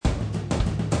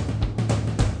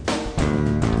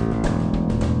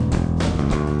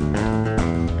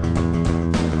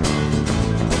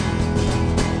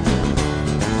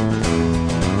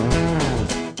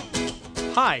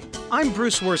I'm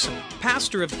Bruce Worson,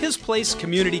 pastor of His Place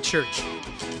Community Church.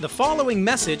 The following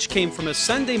message came from a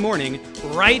Sunday morning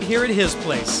right here at His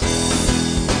Place.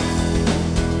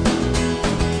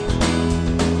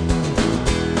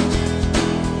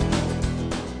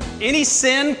 Any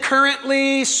sin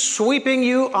currently sweeping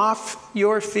you off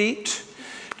your feet?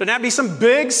 Doesn't have to be some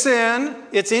big sin.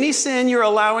 It's any sin you're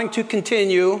allowing to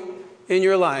continue in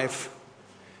your life.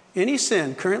 Any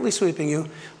sin currently sweeping you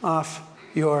off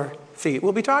your feet.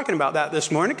 We'll be talking about that this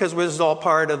morning because this is all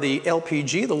part of the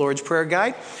LPG, the Lord's Prayer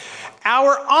Guide.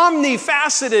 Our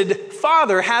omnifaceted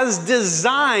Father has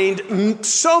designed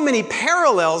so many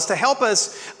parallels to help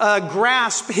us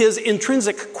grasp His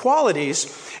intrinsic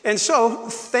qualities. And so,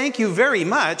 thank you very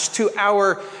much to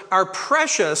our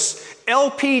precious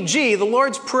LPG, the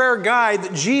Lord's Prayer Guide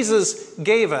that Jesus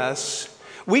gave us.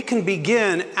 We can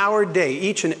begin our day,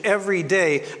 each and every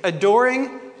day,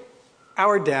 adoring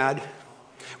our Dad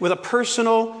with a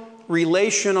personal,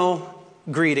 relational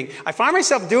greeting. I find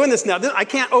myself doing this now. I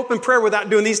can't open prayer without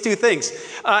doing these two things.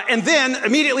 And then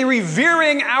immediately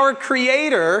revering our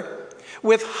Creator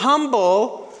with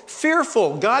humble,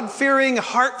 fearful, God-fearing,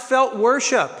 heartfelt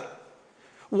worship,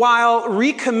 while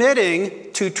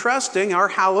recommitting to trusting our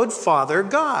hallowed Father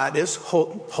God, His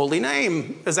holy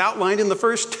name, as outlined in the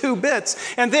first two bits,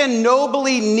 and then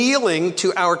nobly kneeling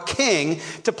to our King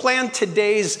to plan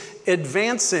today's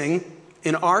advancing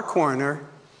in our corner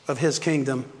of His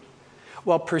kingdom,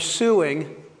 while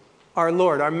pursuing our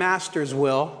Lord, our Master's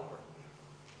will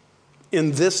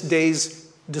in this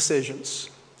day's decisions.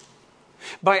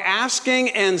 By asking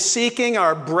and seeking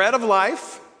our bread of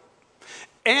life,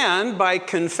 and by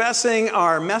confessing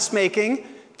our mess-making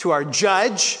to our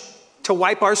judge to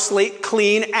wipe our slate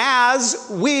clean as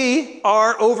we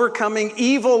are overcoming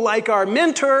evil like our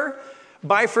mentor,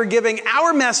 by forgiving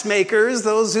our mess-makers,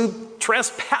 those who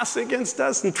trespass against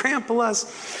us and trample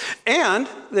us, and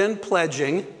then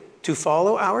pledging to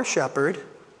follow our shepherd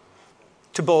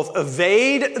to both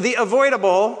evade the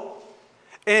avoidable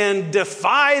and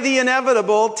defy the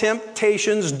inevitable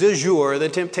temptations du jour, the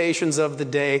temptations of the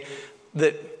day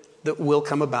that will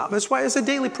come about. That's why it's a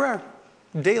daily prayer.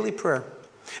 Daily prayer.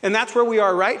 And that's where we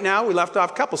are right now. We left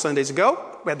off a couple Sundays ago.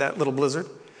 We had that little blizzard.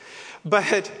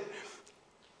 But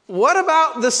what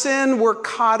about the sin we're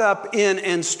caught up in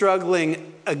and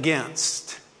struggling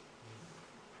against?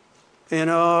 You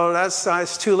know,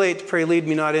 it's too late to pray, lead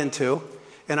me not into.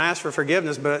 And I ask for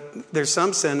forgiveness, but there's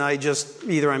some sin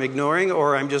either I'm ignoring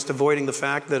or I'm just avoiding the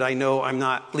fact that I know I'm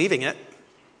not leaving it.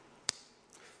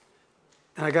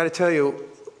 And I got to tell you,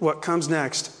 what comes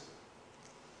next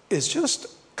is just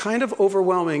kind of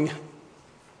overwhelming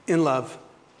in love.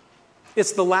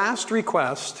 It's the last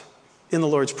request in the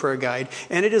Lord's Prayer Guide,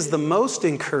 and it is the most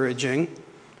encouraging,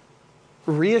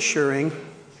 reassuring,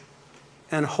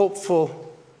 and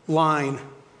hopeful line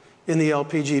in the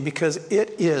LPG because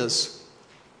it is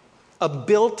a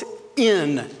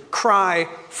built-in cry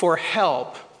for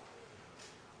help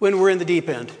when we're in the deep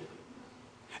end.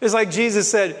 It's like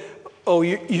Jesus said, oh,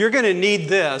 you're going to need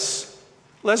this.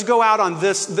 Let's go out on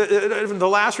this, the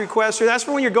last request here. That's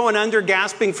for when you're going under,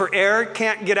 gasping for air,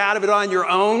 can't get out of it on your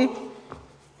own.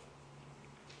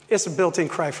 It's a built-in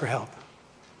cry for help.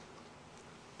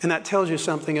 And that tells you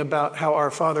something about how our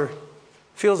Father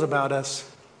feels about us,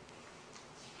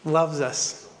 loves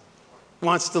us,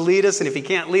 wants to lead us, and if He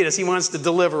can't lead us, He wants to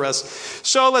deliver us.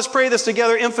 So let's pray this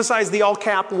together. Emphasize the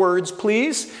all-cap words,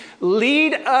 please.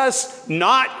 Lead us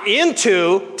not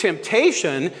into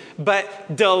temptation,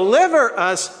 but deliver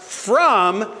us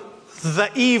from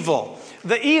the evil.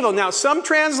 The evil. Now, some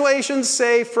translations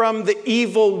say from the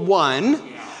evil one,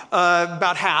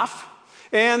 about half.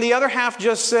 And the other half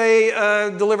just say,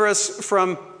 deliver us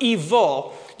from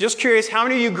evil. Just curious, how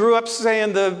many of you grew up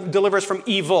saying deliver us from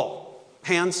evil?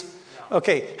 Hands?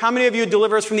 Okay, how many of you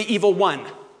deliver us from the evil one?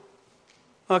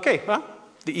 Okay, well,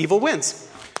 the evil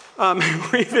wins.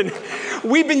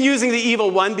 We've been using the evil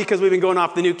one because we've been going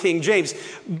off the New King James.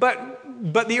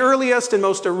 But the earliest and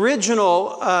most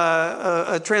original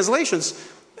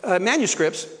translations,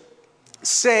 manuscripts,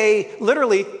 say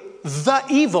literally the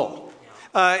evil.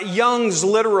 Young's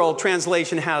literal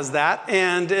translation has that,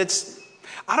 and it's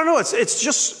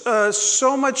just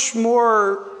so much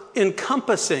more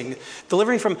encompassing,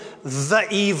 delivering from the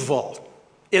evil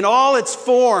in all its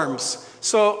forms.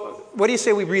 So what do you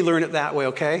say we relearn it that way,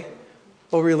 okay?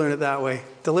 We'll relearn it that way.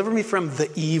 Deliver me from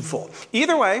the evil.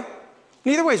 Either way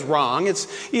is wrong. You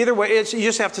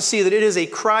just have to see that it is a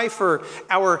cry for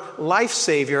our life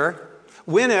savior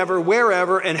whenever,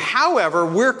 wherever, and however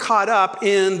we're caught up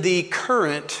in the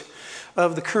current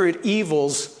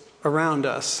evils around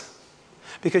us.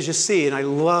 Because you see, and I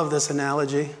love this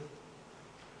analogy,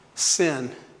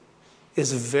 sin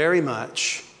is very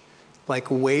much like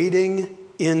wading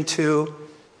into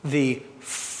the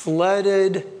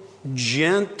flooded,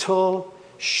 gentle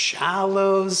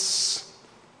shallows,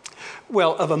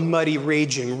 of a muddy,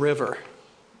 raging river.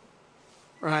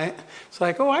 Right? It's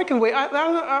like, I can wait.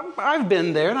 I've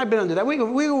been there, and I've been under that. We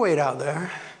can wait out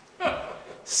there.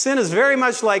 Sin is very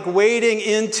much like wading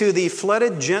into the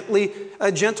flooded,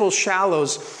 gentle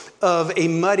shallows of a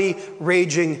muddy,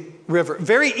 raging river.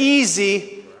 Very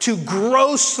easy to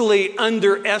grossly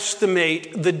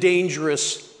underestimate the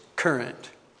dangerous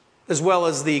current, as well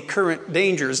as the current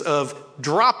dangers of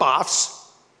drop-offs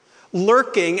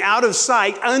lurking out of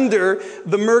sight under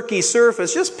the murky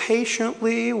surface, just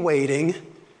patiently waiting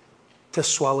to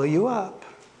swallow you up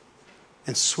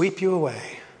and sweep you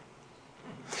away.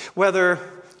 Whether,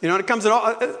 it comes in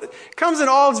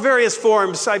all its various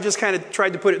forms. I've just kind of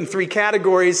tried to put it in three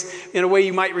categories in a way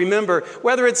you might remember.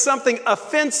 Whether it's something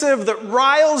offensive that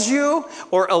riles you,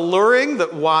 or alluring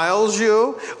that wiles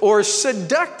you, or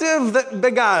seductive that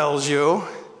beguiles you,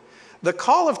 the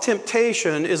call of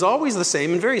temptation is always the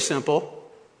same and very simple.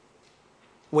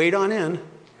 Wait on in.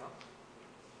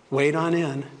 Wait on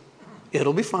in.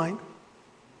 It'll be fine.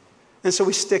 And so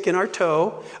we stick in our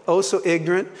toe, oh so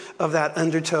ignorant of that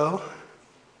undertow.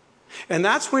 And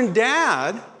that's when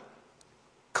Dad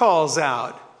calls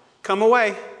out, come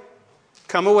away.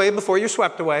 Come away before you're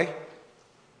swept away.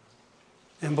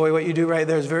 And boy, what you do right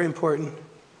there is very important.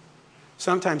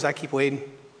 Sometimes I keep waiting.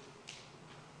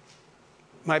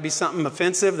 Might be something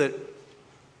offensive that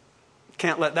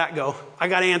can't let that go. I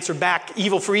got to answer back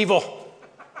evil for evil.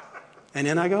 And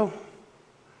in I go.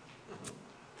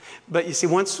 But you see,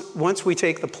 once we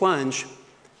take the plunge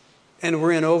and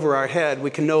we're in over our head,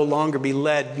 we can no longer be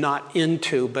led not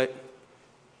into, but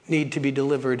need to be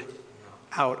delivered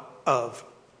out of.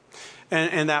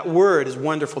 And that word is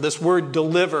wonderful. This word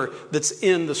deliver that's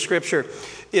in the scripture,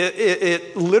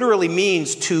 it literally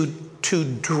means to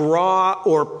draw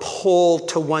or pull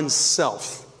to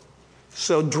oneself.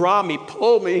 So draw me,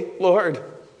 pull me, Lord.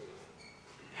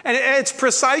 And it's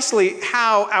precisely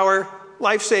how our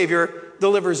life Savior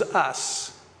delivers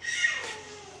us.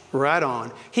 Right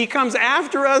on. He comes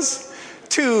after us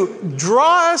to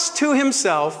draw us to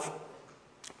himself,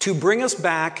 to bring us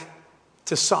back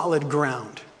to solid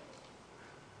ground.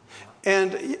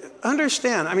 And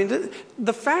understand,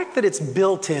 the fact that it's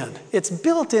built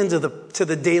into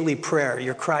the daily prayer,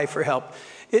 your cry for help,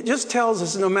 it just tells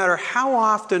us no matter how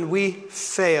often we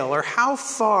fail or how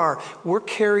far we're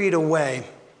carried away,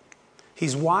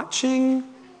 he's watching,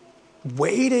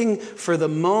 waiting for the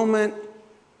moment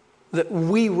that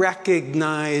we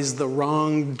recognize the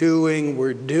wrongdoing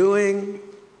we're doing,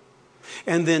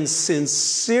 and then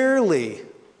sincerely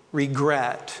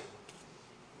regret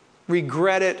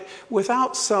it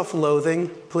without self-loathing,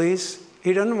 please.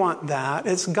 He doesn't want that.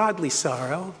 It's godly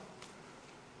sorrow.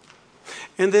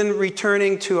 And then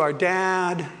returning to our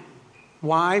Dad.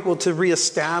 Why? Well, to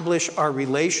reestablish our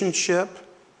relationship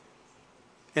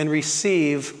and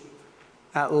receive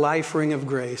that life ring of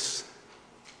grace.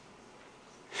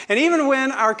 And even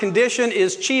when our condition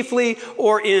is chiefly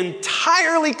or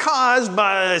entirely caused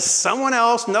by someone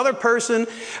else, another person,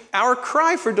 our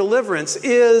cry for deliverance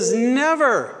is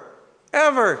never,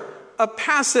 ever a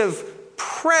passive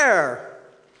prayer.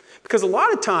 Because a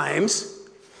lot of times,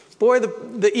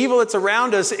 the evil that's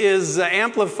around us is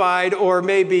amplified or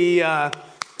maybe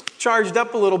charged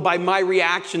up a little by my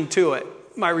reaction to it.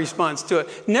 My response to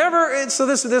it. So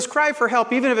this cry for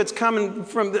help, even if it's coming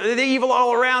from the evil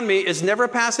all around me, is never a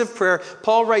passive prayer.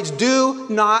 Paul writes, do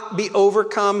not be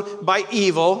overcome by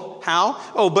evil. How?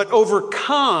 But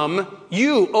overcome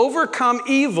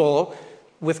evil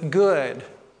with good.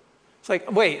 It's like,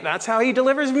 wait, that's how he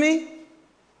delivers me?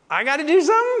 I got to do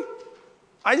something?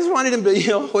 I just wanted him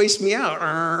to, hoist me out.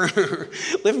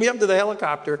 Lift me up to the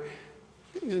helicopter.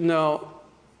 No.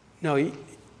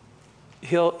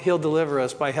 He'll deliver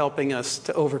us by helping us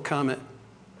to overcome it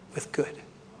with good.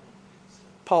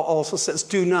 Paul also says,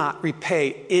 do not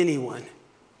repay anyone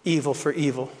evil for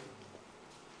evil.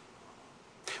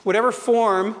 Whatever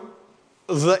form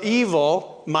the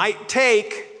evil might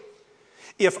take,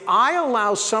 if I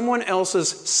allow someone else's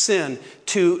sin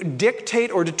to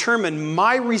dictate or determine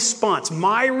my response,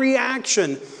 my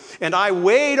reaction, and I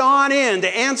wade on in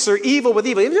to answer evil with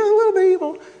evil, even just a little bit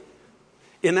evil,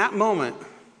 in that moment,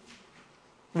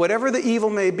 whatever the evil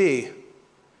may be,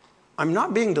 I'm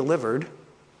not being delivered.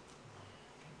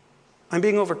 I'm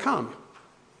being overcome.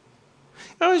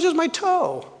 Oh, it's just my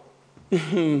toe.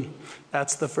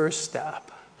 That's the first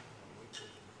step.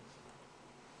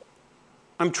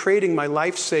 I'm trading my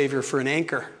life savior for an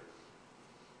anchor.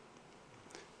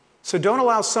 So don't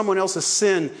allow someone else's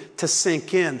sin to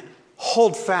sink in.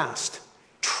 Hold fast.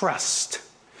 Trust.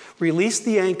 Release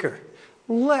the anchor.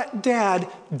 Let Dad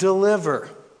deliver.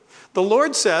 The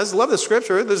Lord says, love the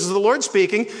scripture, this is the Lord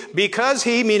speaking, because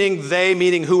he, meaning they,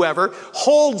 meaning whoever,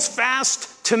 holds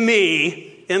fast to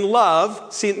me in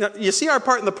love. See, you see our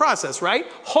part in the process, right?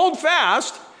 Hold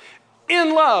fast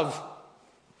in love.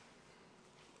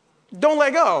 Don't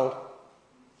let go.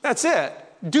 That's it.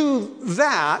 Do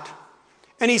that.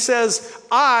 And he says,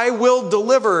 I will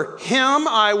deliver him,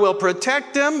 I will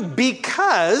protect him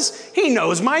because he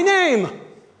knows my name.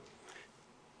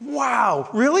 Wow,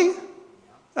 really?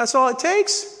 That's all it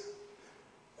takes?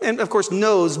 And of course,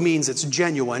 knows means it's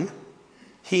genuine.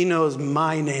 He knows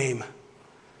my name.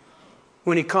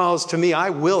 When he calls to me, I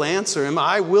will answer him.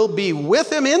 I will be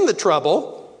with him in the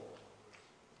trouble.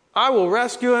 I will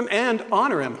rescue him and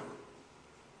honor him.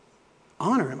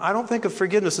 Honor him. I don't think of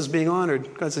forgiveness as being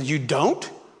honored. God says, you don't?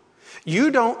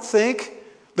 You don't think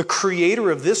the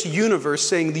creator of this universe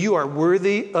saying you are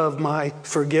worthy of my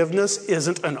forgiveness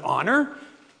isn't an honor?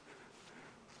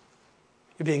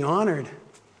 You're being honored.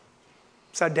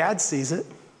 That's how Dad sees it.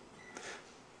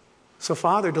 So,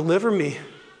 Father, deliver me.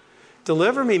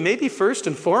 Deliver me, maybe first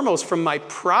and foremost, from my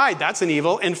pride. That's an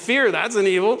evil. And fear. That's an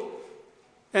evil.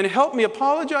 And help me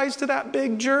apologize to that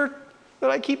big jerk that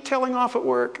I keep telling off at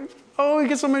work. Oh, he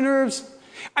gets on my nerves.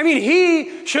 I mean,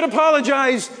 he should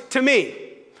apologize to me.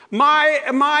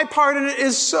 My part in it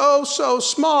is so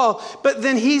small. But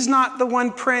then he's not the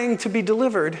one praying to be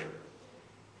delivered.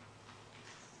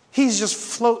 He's just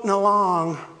floating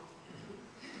along.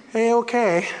 Hey,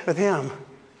 okay, with him.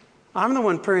 I'm the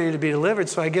one praying to be delivered,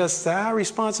 so I guess that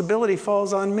responsibility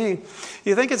falls on me.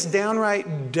 You think it's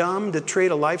downright dumb to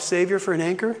trade a life savior for an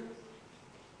anchor?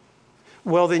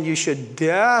 Well, then you should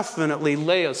definitely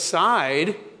lay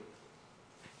aside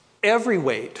every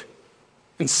weight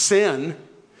and sin,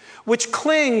 which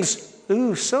clings,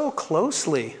 so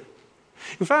closely.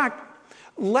 In fact,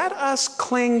 let us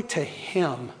cling to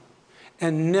him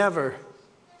and never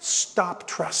stop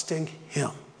trusting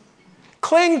him.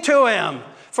 Cling to him,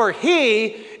 for he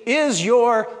is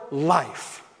your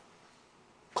life.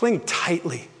 Cling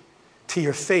tightly to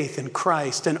your faith in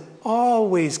Christ and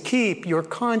always keep your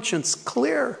conscience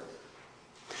clear.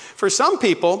 For some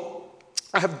people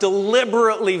have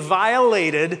deliberately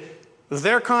violated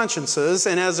their consciences,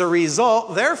 and as a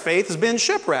result, their faith has been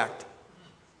shipwrecked.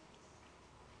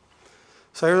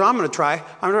 So here's what I'm going to try.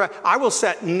 I will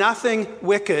set nothing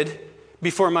wicked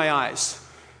before my eyes.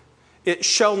 It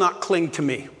shall not cling to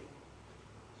me.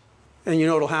 And you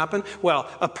know what will happen? Well,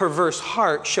 a perverse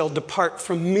heart shall depart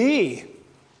from me.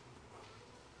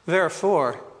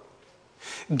 Therefore,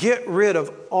 get rid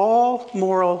of all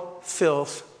moral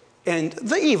filth and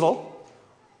the evil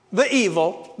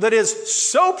that is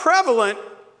so prevalent,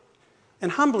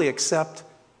 and humbly accept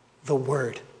the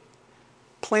word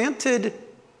planted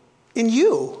in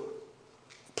you,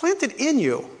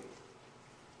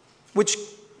 which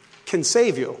can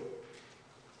save you.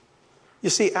 You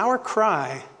see, our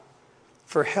cry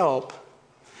for help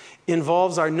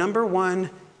involves our number one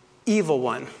evil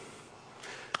one,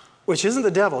 which isn't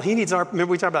the devil. Remember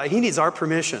we talked about it, he needs our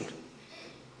permission.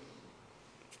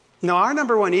 Now, our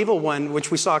number one evil one,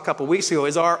 which we saw a couple weeks ago,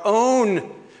 is our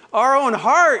own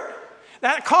heart.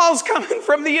 That call's coming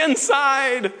from the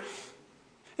inside.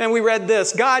 And we read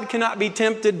this: God cannot be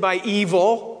tempted by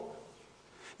evil,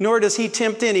 nor does he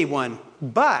tempt anyone.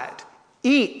 But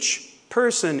each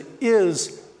person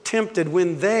is tempted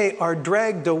when they are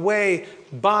dragged away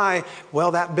by,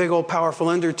 that big old powerful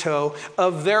undertow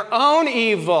of their own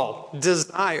evil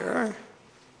desire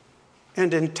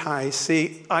and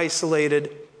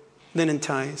isolated, then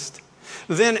enticed.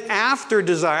 Then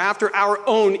after our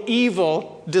own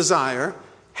evil desire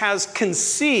has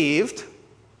conceived,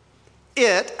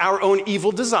 our own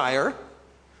evil desire,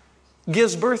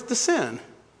 gives birth to sin.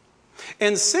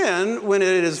 And sin, when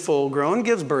it is full grown,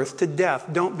 gives birth to death.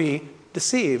 Don't be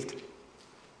deceived.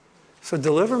 So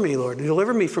deliver me, Lord.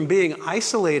 Deliver me from being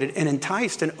isolated and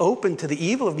enticed and open to the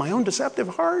evil of my own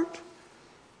deceptive heart.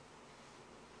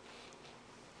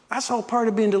 That's all part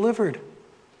of being delivered.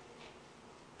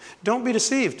 Don't be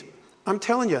deceived. I'm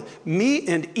telling you, me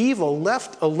and evil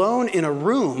left alone in a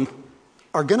room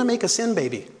are going to make a sin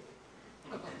baby.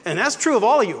 And that's true of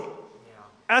all of you.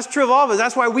 That's true of all of us.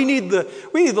 That's why we need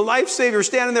the life savior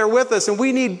standing there with us, and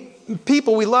we need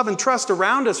people we love and trust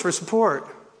around us for support.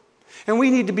 And we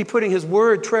need to be putting his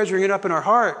word, treasuring it up in our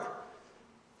heart.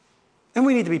 And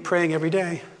we need to be praying every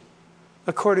day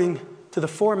according to the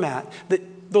format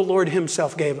that the Lord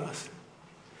himself gave us.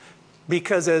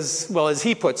 Because as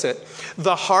he puts it,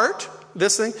 the heart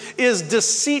this thing, is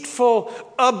deceitful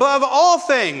above all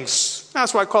things.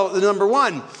 That's why I call it the number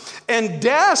one. And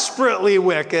desperately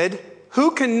wicked.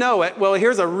 Who can know it? Well,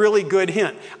 here's a really good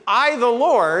hint. I, the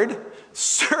Lord,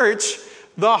 search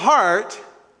the heart.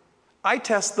 I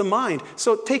test the mind.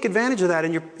 So take advantage of that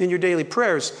in your daily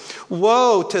prayers.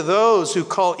 Woe to those who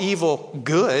call evil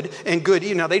good and good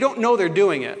evil. Now, they don't know they're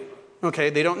doing it. Okay,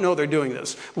 they don't know they're doing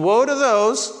this. Woe to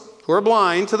those who are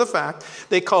blind to the fact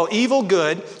they call evil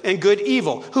good and good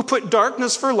evil, who put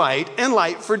darkness for light and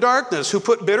light for darkness, who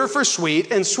put bitter for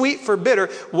sweet and sweet for bitter.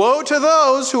 Woe to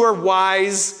those who are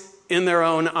wise in their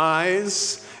own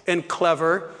eyes and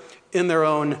clever in their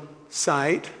own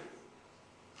sight.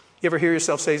 You ever hear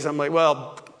yourself say something like,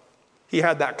 well, he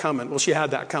had that coming. Well, she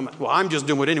had that coming. Well, I'm just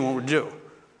doing what anyone would do.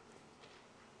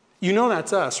 You know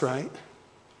that's us, right?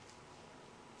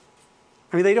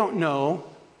 I mean, they don't know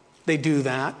they do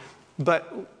that.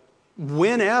 But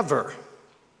whenever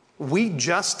we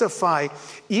justify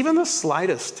even the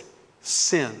slightest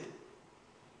sin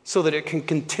so that it can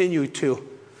continue to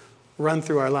run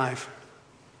through our life,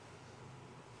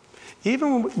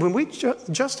 even when we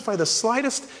justify the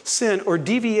slightest sin or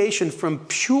deviation from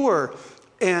pure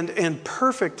and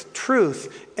perfect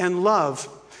truth and love,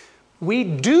 we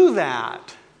do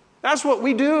that. That's what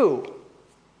we do.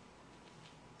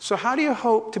 So how do you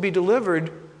hope to be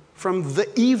delivered from the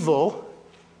evil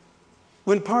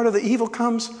when part of the evil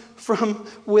comes from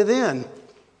within?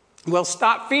 Well,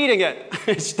 stop feeding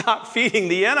it. Stop feeding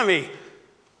the enemy.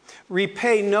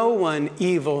 Repay no one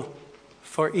evil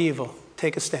for evil.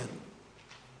 Take a stand.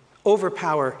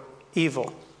 Overpower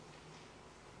evil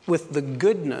with the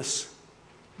goodness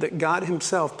that God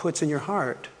himself puts in your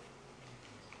heart.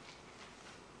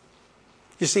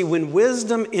 You see, when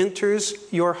wisdom enters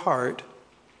your heart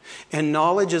and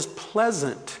knowledge is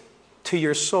pleasant to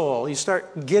your soul, you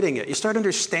start getting it. You start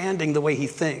understanding the way he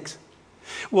thinks.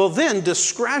 Well, then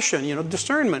discretion,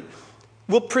 discernment,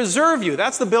 will preserve you.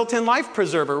 That's the built-in life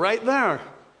preserver right there.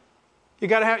 You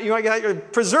got your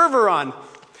preserver on.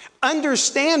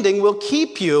 Understanding will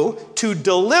keep you to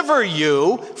deliver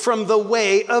you from the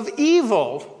way of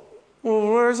evil.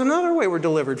 Well, there's another way we're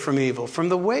delivered from evil, from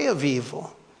the way of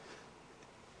evil.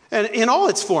 And in all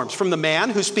its forms, from the man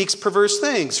who speaks perverse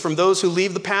things, from those who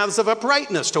leave the paths of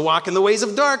uprightness to walk in the ways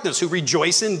of darkness, who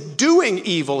rejoice in doing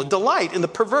evil and delight in the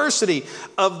perversity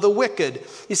of the wicked.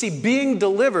 You see, being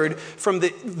delivered from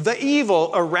the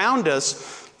evil around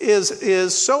us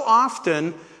is so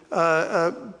often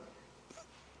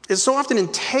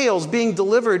entails being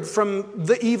delivered from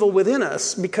the evil within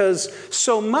us, because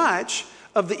so much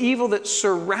of the evil that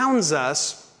surrounds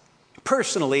us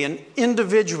personally and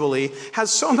individually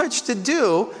has so much to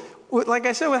do with, like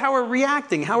I said, with how we're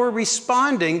reacting, how we're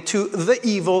responding to the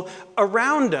evil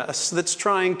around us that's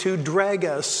trying to drag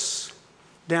us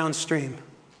downstream.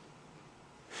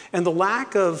 And the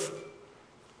lack of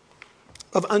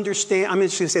understanding, I'm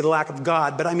just going to say the lack of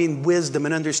God, but I mean wisdom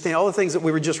and understanding, all the things that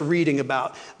we were just reading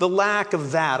about. The lack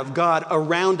of that, of God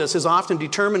around us, is often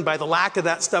determined by the lack of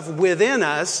that stuff within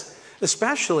us,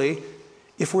 especially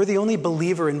if we're the only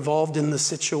believer involved in the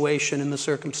situation, in the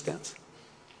circumstance.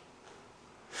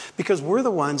 Because we're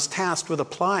the ones tasked with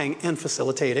applying and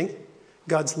facilitating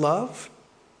God's love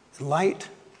and light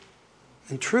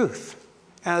and truth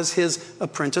as his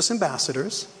apprentice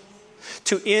ambassadors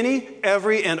to any,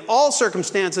 every, and all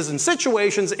circumstances and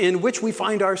situations in which we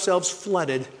find ourselves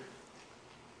flooded.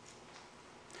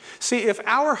 See, if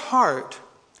our heart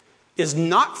is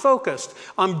not focused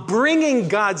on bringing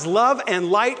God's love and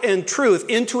light and truth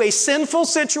into a sinful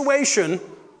situation,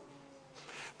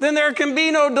 then there can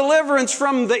be no deliverance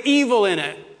from the evil in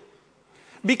it.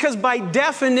 Because by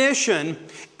definition,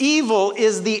 evil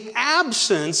is the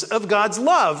absence of God's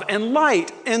love and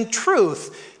light and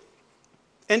truth.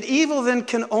 And evil then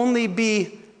can only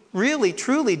be really,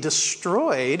 truly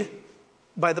destroyed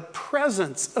by the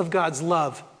presence of God's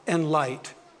love and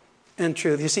light and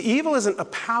truth. You see, evil isn't a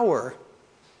power.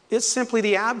 It's simply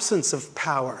the absence of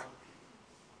power.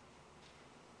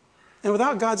 And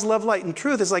without God's love, light, and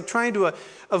truth, it's like trying to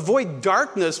avoid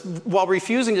darkness while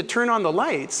refusing to turn on the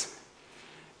lights.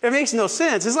 It makes no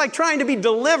sense. It's like trying to be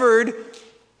delivered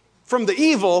from the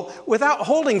evil without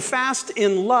holding fast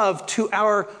in love to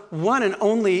our one and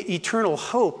only eternal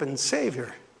hope and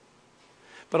Savior.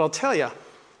 But I'll tell you,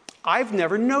 I've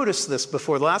never noticed this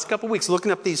before. The last couple of weeks,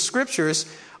 looking up these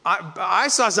scriptures, I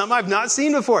saw something I've not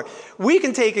seen before. We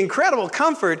can take incredible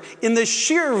comfort in the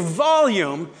sheer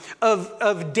volume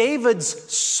of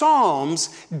David's psalms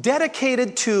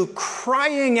dedicated to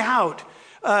crying out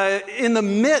in the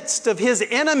midst of his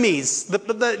enemies,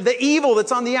 the evil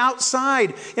that's on the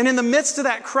outside, and in the midst of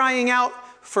that crying out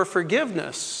for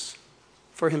forgiveness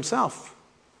for himself,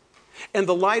 and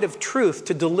the light of truth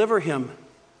to deliver him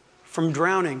from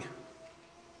drowning.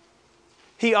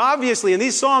 He obviously, in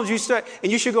these Psalms,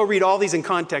 and you should go read all these in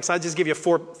context. I'll just give you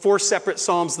four separate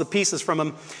Psalms, the pieces from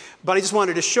them. But I just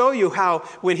wanted to show you how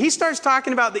when he starts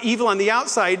talking about the evil on the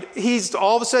outside, he's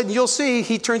all of a sudden, you'll see,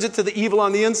 he turns it to the evil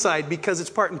on the inside because it's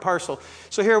part and parcel.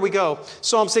 So here we go.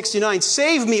 Psalm 69,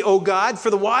 "Save me, O God, for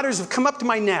the waters have come up to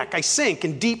my neck. I sink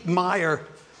in deep mire.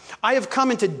 I have come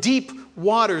into deep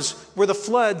waters where the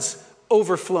floods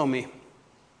overflow me.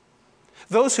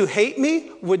 Those who hate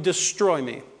me would destroy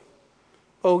me.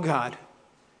 O God,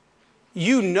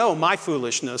 you know my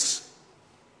foolishness,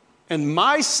 and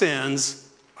my sins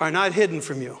are not hidden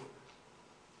from you.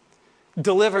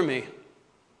 Deliver me.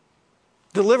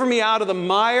 Deliver me out of the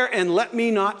mire and let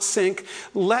me not sink.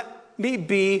 Let me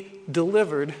be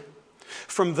delivered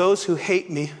from those who hate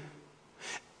me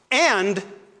and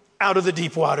out of the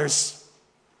deep waters.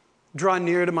 Draw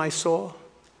near to my soul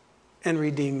and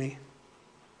redeem me."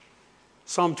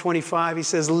 Psalm 25, he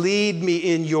says, "Lead me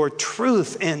in your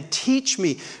truth and teach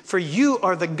me, for you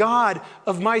are the God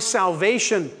of my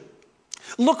salvation.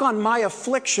 Look on my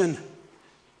affliction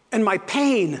and my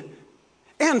pain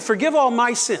and forgive all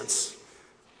my sins.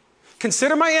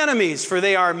 Consider my enemies, for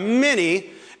they are many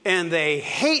and they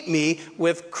hate me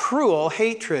with cruel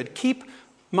hatred. Keep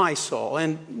my soul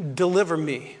and deliver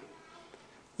me.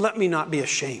 Let me not be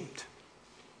ashamed,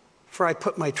 for I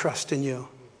put my trust in you."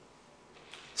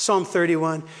 Psalm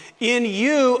 31, "In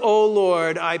you, O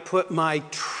Lord, I put my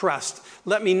trust.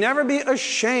 Let me never be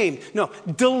ashamed. No,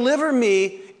 deliver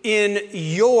me in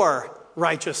your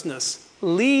righteousness.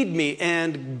 Lead me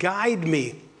and guide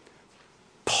me.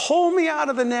 Pull me out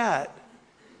of the net,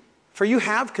 for you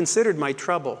have considered my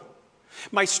trouble.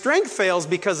 My strength fails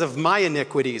because of my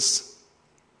iniquities.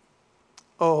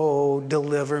 Oh,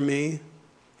 deliver me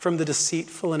from the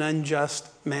deceitful and unjust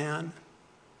man.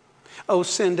 Oh,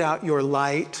 send out your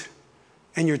light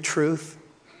and your truth.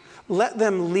 Let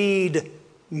them lead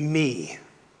me."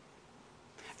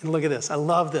 And look at this. I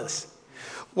love this.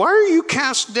 "Why are you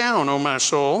cast down, O my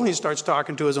soul?" He starts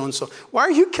talking to his own soul. "Why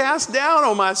are you cast down,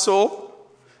 O my soul?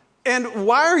 And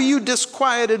why are you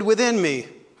disquieted within me?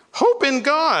 Hope in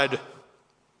God."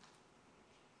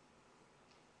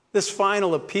 This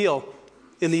final appeal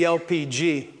in the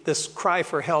LPG, this cry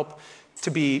for help to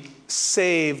be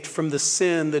saved from the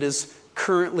sin that is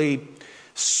currently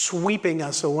sweeping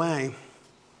us away,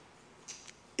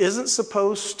 isn't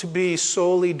supposed to be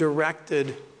solely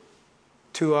directed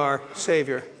to our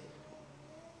Savior.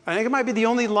 I think it might be the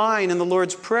only line in the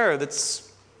Lord's Prayer that's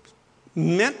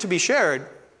meant to be shared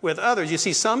with others. You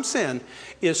see, some sin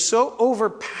is so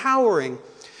overpowering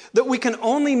that we can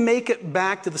only make it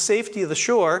back to the safety of the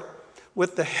shore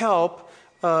with the help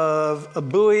of a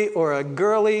buoy or a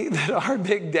gurley that our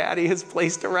Big Daddy has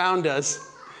placed around us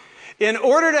in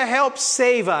order to help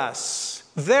save us.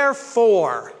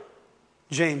 Therefore,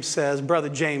 Brother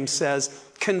James says,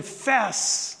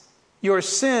 confess your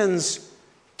sins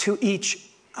to each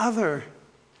other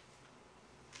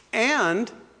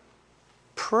and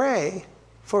pray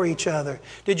for each other.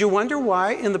 Did you wonder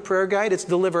why in the prayer guide it's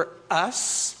deliver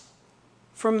us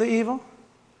from the evil?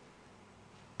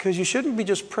 Because you shouldn't be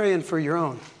just praying for your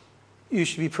own. You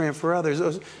should be praying for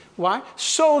others. Why?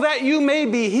 So that you may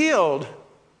be healed.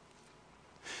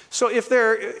 So if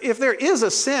there is a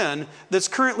sin that's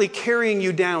currently carrying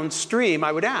you downstream,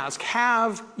 I would ask,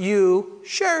 have you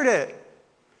shared it?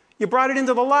 You brought it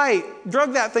into the light,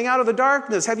 drug that thing out of the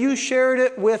darkness. Have you shared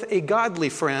it with a godly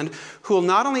friend who will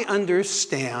not only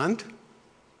understand,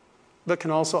 but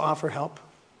can also offer help?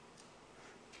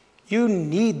 You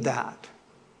need that.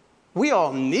 We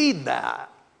all need that.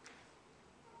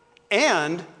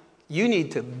 And you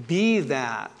need to be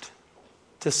that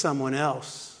to someone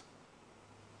else.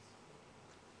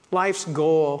 Life's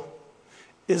goal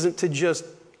isn't to just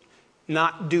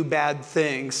not do bad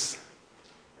things.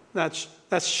 That's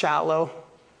shallow.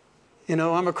 You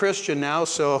know, I'm a Christian now,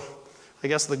 so I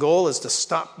guess the goal is to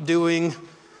stop doing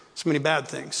so many bad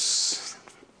things.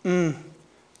 You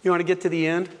want to get to the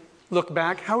end? Look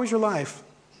back. How was your life?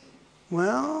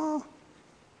 Well,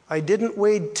 I didn't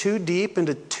wade too deep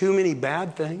into too many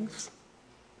bad things.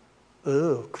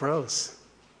 Ooh, gross.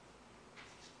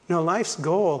 No, life's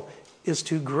goal is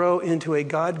to grow into a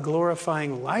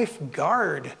God-glorifying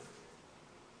lifeguard.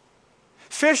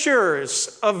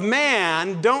 Fishers of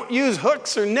man don't use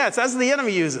hooks or nets. That's what the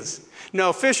enemy uses.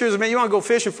 No, fishers of man, you want to go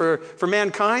fishing for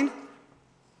mankind?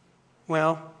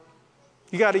 Well,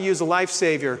 you got to use a life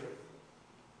savior.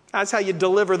 That's how you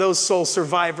deliver those soul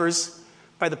survivors,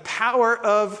 by the power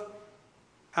of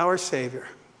our Savior.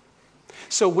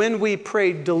 So when we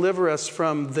pray, deliver us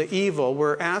from the evil,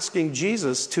 we're asking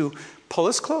Jesus to pull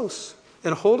us close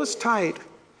and hold us tight,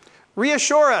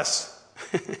 reassure us,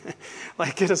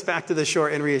 like get us back to the shore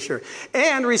and reassure,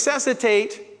 and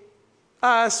resuscitate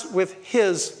us with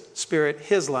his spirit,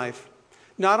 his life.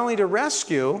 Not only to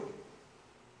rescue,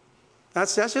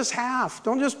 that's just half.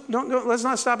 Let's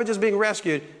not stop at just being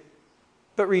rescued,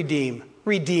 but redeem.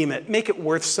 Redeem it. Make it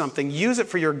worth something. Use it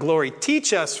for your glory.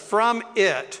 Teach us from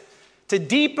it to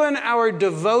deepen our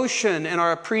devotion and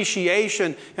our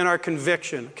appreciation and our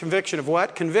conviction. Conviction of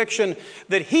what? Conviction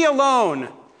that he alone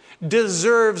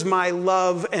deserves my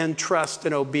love and trust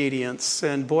and obedience.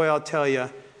 And boy, I'll tell you,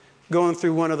 going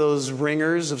through one of those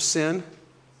ringers of sin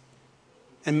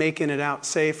and making it out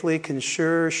safely can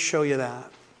sure show you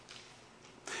that.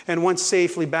 And once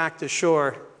safely back to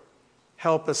shore,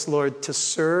 help us, Lord, to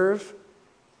serve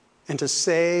and to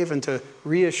save and to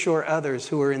reassure others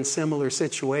who are in similar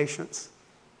situations.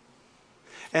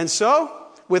 And so,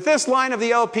 with this line of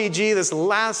the LPG, this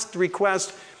last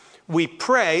request, we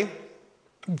pray,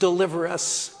 deliver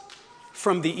us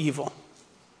from the evil.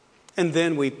 And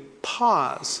then we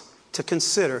pause to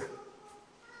consider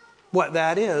what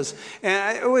that is.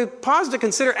 And we pause to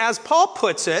consider, as Paul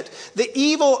puts it, the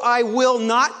evil I will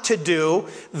not to do,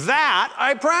 that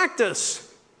I practice.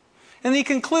 And he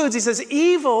concludes, he says,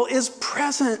 evil is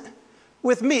present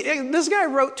with me. This guy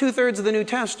wrote 2/3 of the New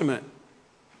Testament.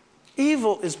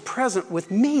 Evil is present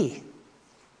with me,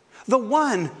 the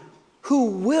one who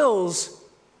wills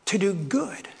to do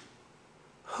good,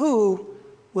 who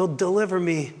will deliver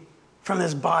me from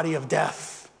this body of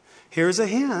death. Here's a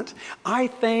hint. I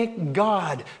thank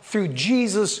God through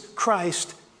Jesus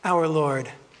Christ our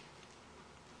Lord.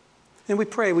 And we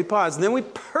pray, we pause, and then we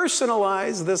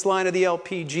personalize this line of the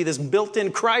LPG, this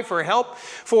built-in cry for help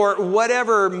for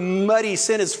whatever muddy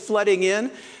sin is flooding in,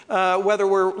 whether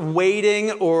we're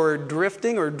wading or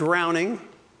drifting or drowning,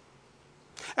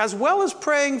 as well as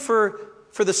praying for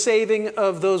the saving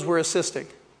of those we're assisting.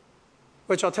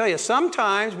 Which I'll tell you,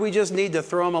 sometimes we just need to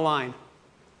throw them a line,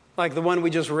 like the one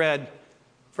we just read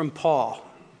from Paul.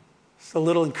 It's a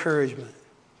little encouragement.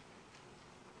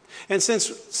 And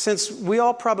since we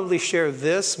all probably share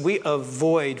this, we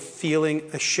avoid feeling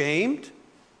ashamed.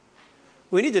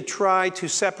 We need to try to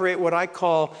separate what I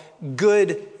call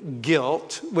good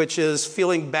guilt, which is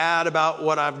feeling bad about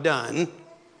what I've done,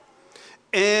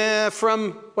 and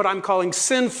from what I'm calling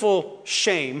sinful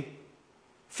shame,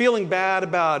 feeling bad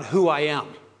about who I am.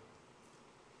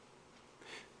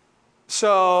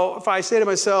 So if I say to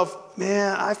myself,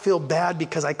 man, I feel bad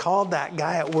because I called that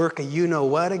guy at work a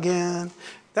you-know-what again,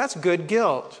 that's good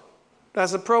guilt.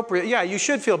 That's appropriate. Yeah, you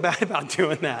should feel bad about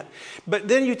doing that. But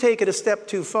then you take it a step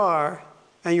too far,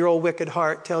 and your old wicked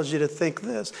heart tells you to think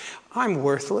this: I'm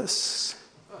worthless.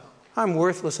 I'm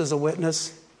worthless as a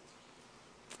witness.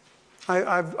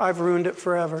 I've ruined it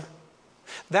forever.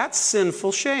 That's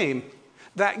sinful shame.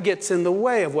 That gets in the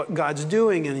way of what God's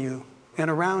doing in you and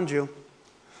around you.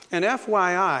 And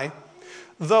FYI,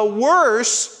 the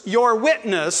worse your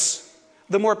witness,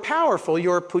 the more powerful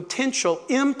your potential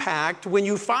impact when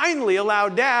you finally allow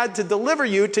Dad to deliver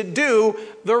you to do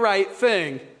the right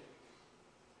thing.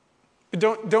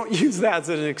 Don't use that as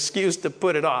an excuse to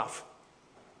put it off.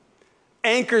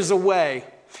 Anchors away.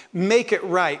 Make it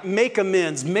right. Make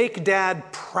amends. Make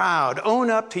Dad proud. Own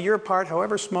up to your part,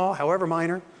 however small, however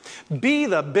minor. Be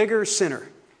the bigger sinner.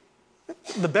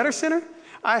 The better sinner?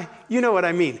 You know what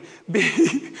I mean.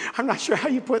 I'm not sure how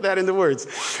you put that into words.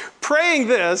 Praying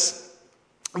this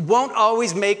won't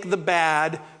always make the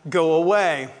bad go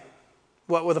away.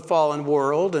 What with a fallen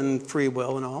world and free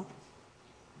will and all.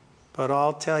 But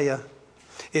I'll tell you,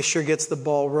 it sure gets the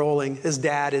ball rolling as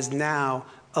Dad is now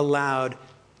allowed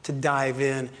to dive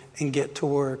in and get to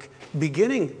work,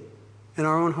 beginning in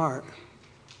our own heart.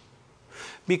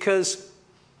 Because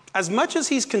as much as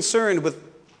he's concerned with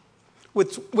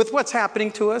what's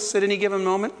happening to us at any given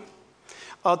moment,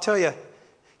 I'll tell you,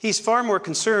 he's far more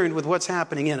concerned with what's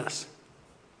happening in us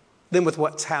than with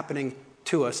what's happening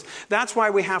to us. That's why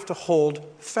we have to hold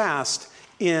fast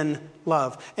in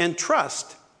love and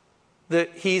trust that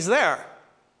he's there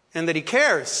and that he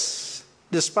cares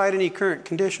despite any current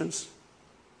conditions.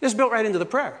 It's built right into the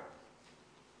prayer.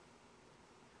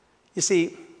 You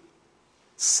see,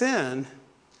 sin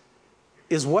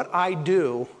is what I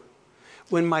do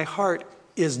when my heart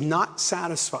is not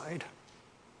satisfied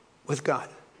with God.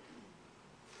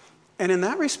 And in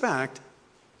that respect,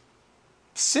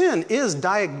 sin is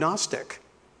diagnostic.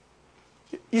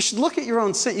 You should look at your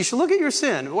own sin. You should look at your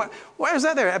sin. Why is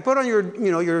that there? I put on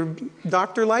your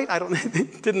doctor light.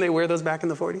 Didn't they wear those back in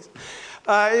the 40s?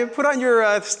 You put on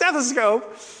your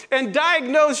stethoscope and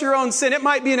diagnose your own sin. It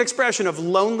might be an expression of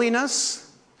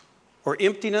loneliness or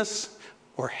emptiness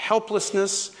or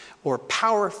helplessness or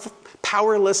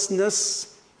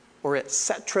powerlessness or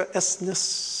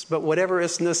etc.-isness. But whatever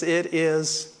isness it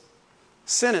is,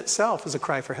 sin itself is a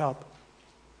cry for help.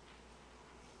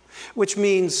 Which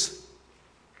means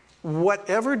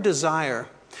whatever desire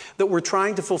that we're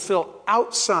trying to fulfill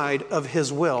outside of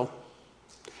His will,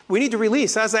 we need to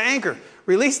release as the anchor.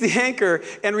 Release the anchor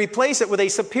and replace it with a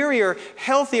superior,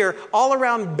 healthier,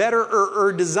 all-around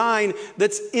better design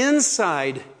that's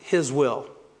inside His will.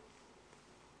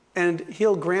 And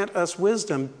He'll grant us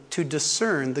wisdom to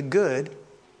discern the good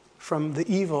from the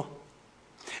evil.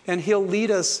 And He'll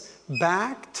lead us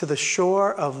back to the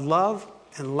shore of love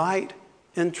and light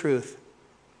and truth.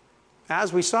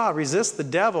 As we saw, resist the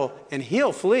devil and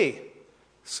he'll flee.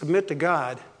 Submit to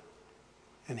God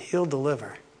and He'll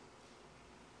deliver.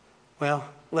 Well,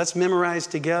 let's memorize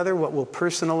together what we'll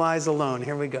personalize alone.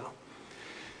 Here we go.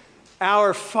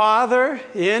 Our Father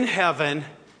in heaven,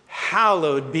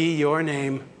 hallowed be your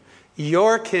name.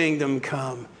 Your kingdom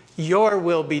come. Your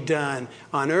will be done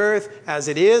on earth as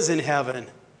it is in heaven.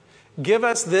 Give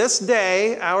us this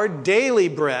day our daily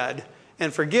bread,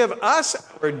 and forgive us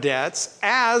our debts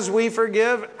as we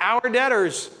forgive our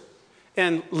debtors.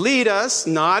 And lead us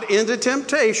not into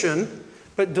temptation,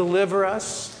 but deliver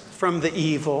us from the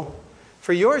evil.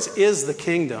 For yours is the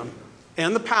kingdom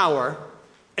and the power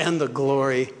and the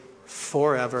glory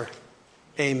forever.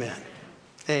 Amen.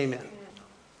 Amen.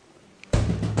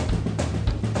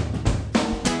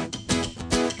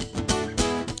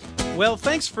 Well,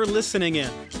 thanks for listening in.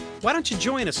 Why don't you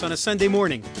join us on a Sunday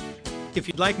morning? If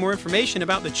you'd like more information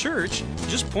about the church,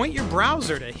 just point your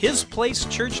browser to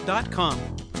hisplacechurch.com.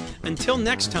 Until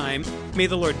next time, may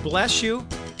the Lord bless you,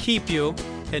 keep you,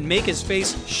 and make His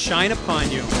face shine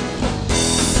upon you.